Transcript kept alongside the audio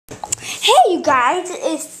Hey guys,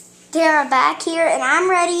 it's Sarah back here, and I'm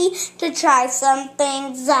ready to try some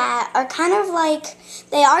things that are kind of like,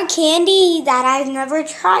 they are candy that I've never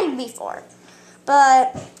tried before.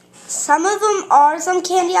 But some of them are some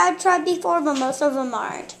candy I've tried before, but most of them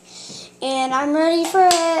aren't. And I'm ready for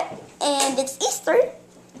it, and it's Easter.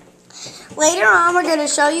 Later on, we're going to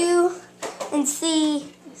show you and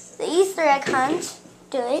see the Easter egg hunt,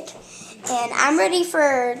 do it. And I'm ready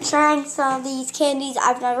for trying some of these candies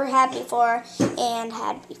I've never had before and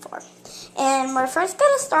had before. And we're first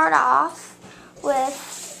going to start off with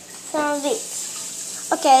some of these.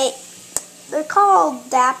 Okay, they're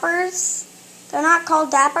called Dappers. They're not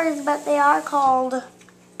called Dappers, but they are called let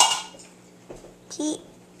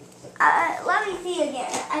me see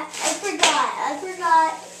again. I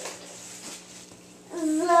forgot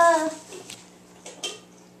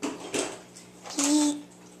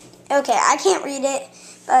okay, I can't read it,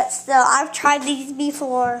 but still, I've tried these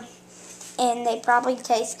before, and they probably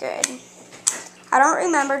taste good. I don't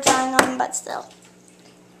remember trying them, but still.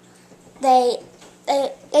 They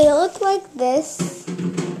look like this,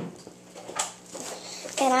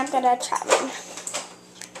 and I'm gonna try them.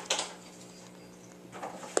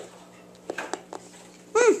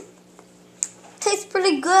 Tastes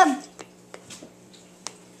pretty good.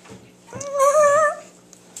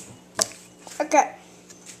 Okay.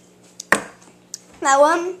 That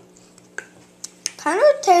one kind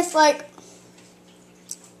of tastes like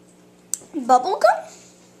bubble gum,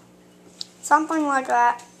 something like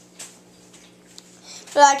that.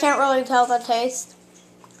 But I can't really tell the taste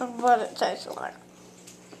of what it tastes like.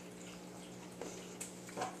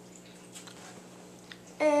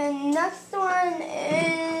 And next one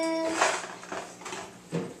is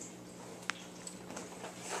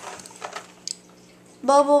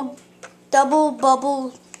double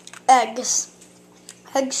bubble eggs.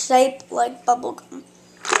 Egg shaped like bubble gum.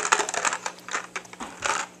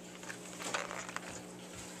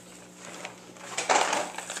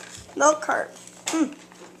 Milk cart.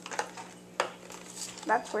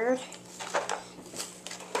 That's weird.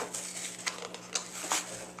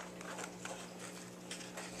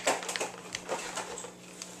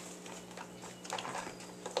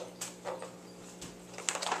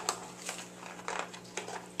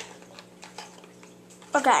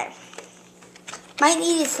 Okay. Might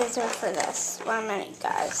need a scissor for this. 1 minute,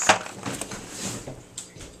 guys.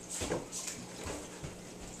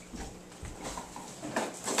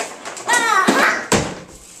 Aha!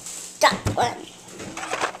 Got one.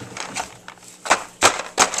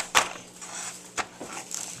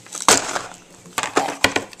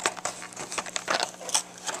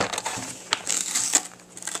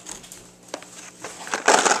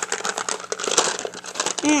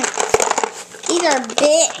 These are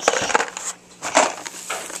big.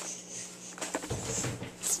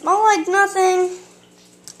 Smell like nothing.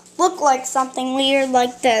 Look like something weird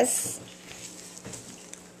like this.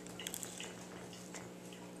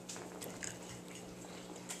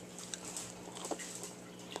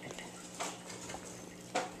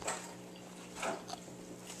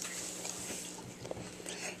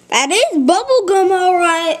 That is bubble gum,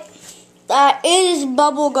 alright. That is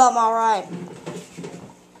bubble gum, alright.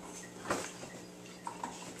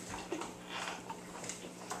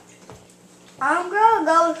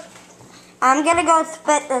 I'm gonna go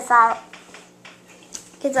spit this out,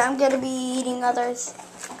 because I'm gonna be eating others,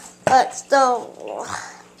 but still,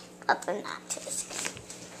 nothing that tastes.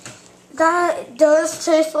 That does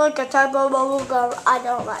taste like a type of bubble gum I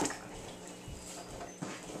don't like.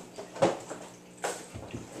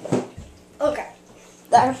 Okay,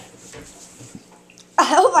 there. I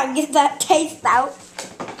hope I get that taste out.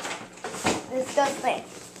 Disgusting.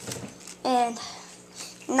 And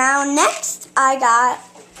now next I got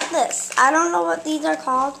this. I don't know what these are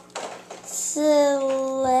called. Selects.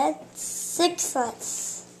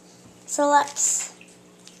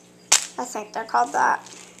 I think they're called that,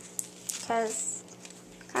 because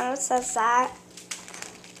it kind of says that.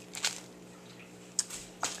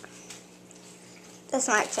 This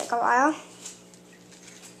might take a while.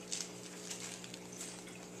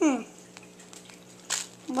 I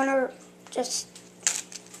wonder just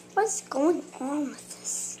what's going on with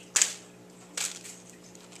this.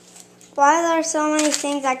 Why are there so many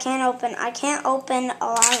things I can't open? I can't open a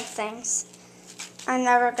lot of things. I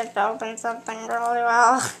never get to open something really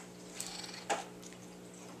well.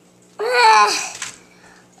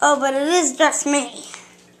 Oh, but it is just me.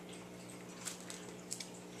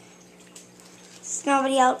 There's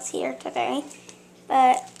nobody else here today,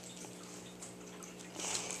 but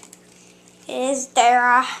it is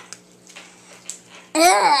Dara.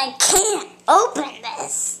 I can't open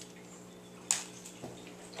this.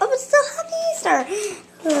 Oh, it still have these closer.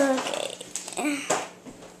 Okay.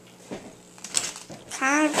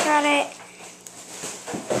 Kind of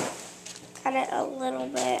cut it a little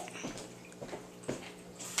bit.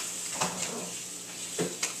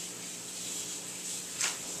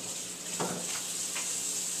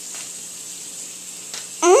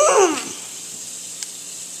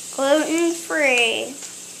 Gluten-free.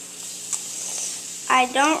 I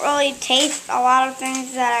don't really taste a lot of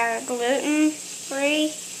things that are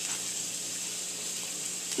gluten-free.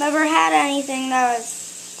 Never had anything that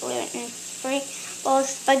was gluten-free. Well,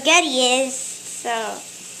 spaghetti is, so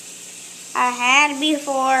I had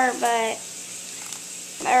before, but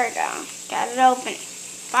there we go. Got it open.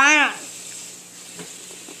 Finally.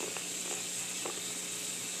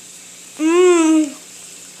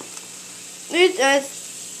 It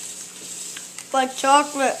tastes like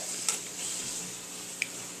chocolate.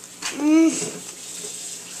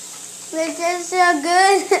 They taste so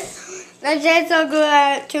good. They taste so good.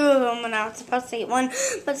 I had 2 of them when I was supposed to eat 1,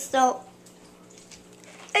 but still,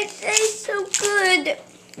 it tastes so good.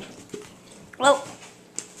 Well,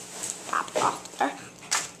 pop off there.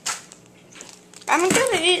 I'm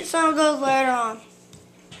gonna eat some of those later on.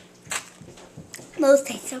 Those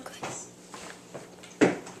taste so good.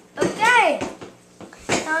 Okay.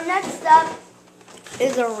 Now next up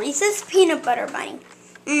is a Reese's Peanut Butter Bunny.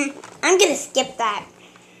 I'm gonna skip that.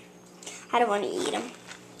 I don't want to eat them.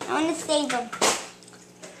 I want to save them.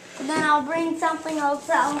 And then I'll bring something else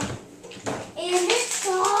out. And it's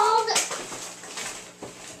called...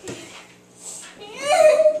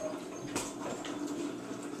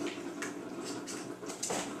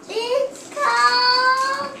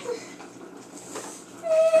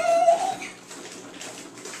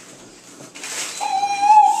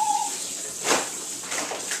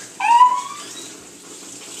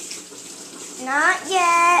 Not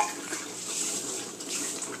yet.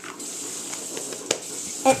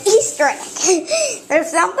 An Easter egg.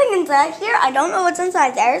 There's something inside here. I don't know what's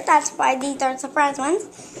inside there. That's why these are surprise ones.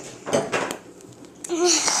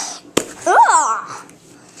 Ugh.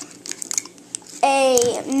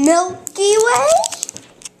 A Milky Way.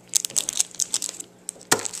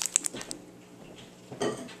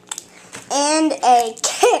 And a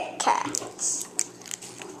Kit Kat.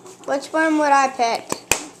 Which one would I pick?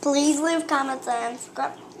 Please leave comments and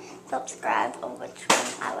subscribe on which one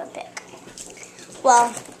I would pick.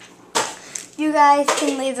 Well, you guys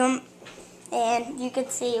can leave them and you can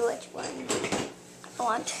see which one I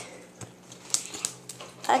want.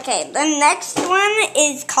 Okay, the next one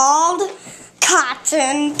is called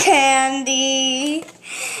Cotton Candy.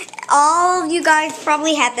 All of you guys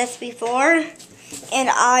probably had this before, and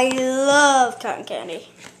I love cotton candy.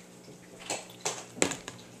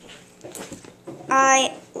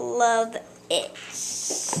 I love it.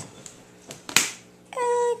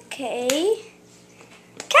 Okay.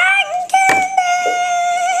 Cotton candy!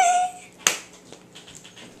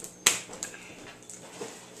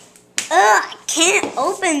 Ugh, I can't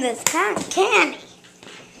open this cotton candy.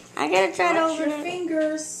 I gotta try to open it. Wash your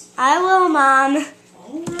fingers. I will, Mom.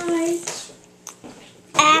 Alright.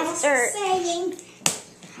 After.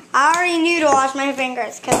 I already knew to wash my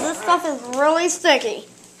fingers because this stuff is really sticky.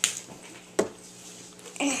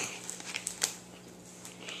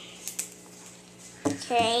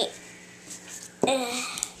 Okay.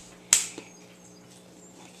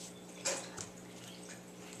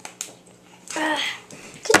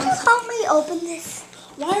 Could you help me open this?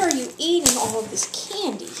 Why are you eating all of this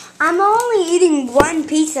candy? I'm only eating one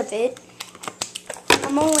piece of it.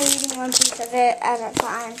 I'm only eating one piece of it at a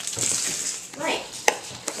time. Right.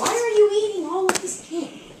 Why are you eating all of this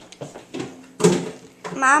candy?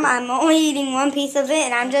 Mom, I'm only eating one piece of it,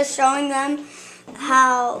 and I'm just showing them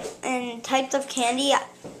how and types of candy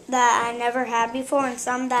that I never had before and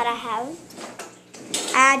some that I have.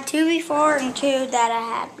 I had 2 before and 2 that I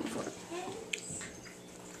had before.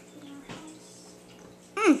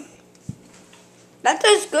 That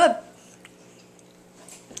tastes good.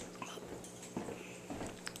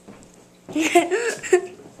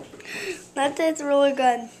 That tastes really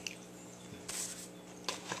good.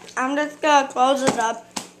 I'm just gonna close this up.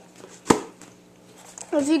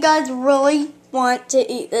 If you guys really want to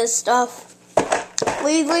eat this stuff,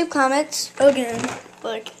 please leave comments again,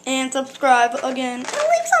 and subscribe again, and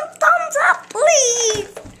leave some thumbs up, please.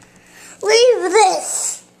 Leave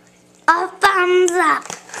this a thumbs up.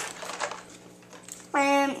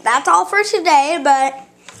 And that's all for today, but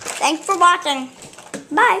thanks for watching.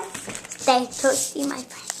 Bye. Stay toasty, my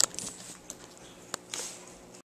friend.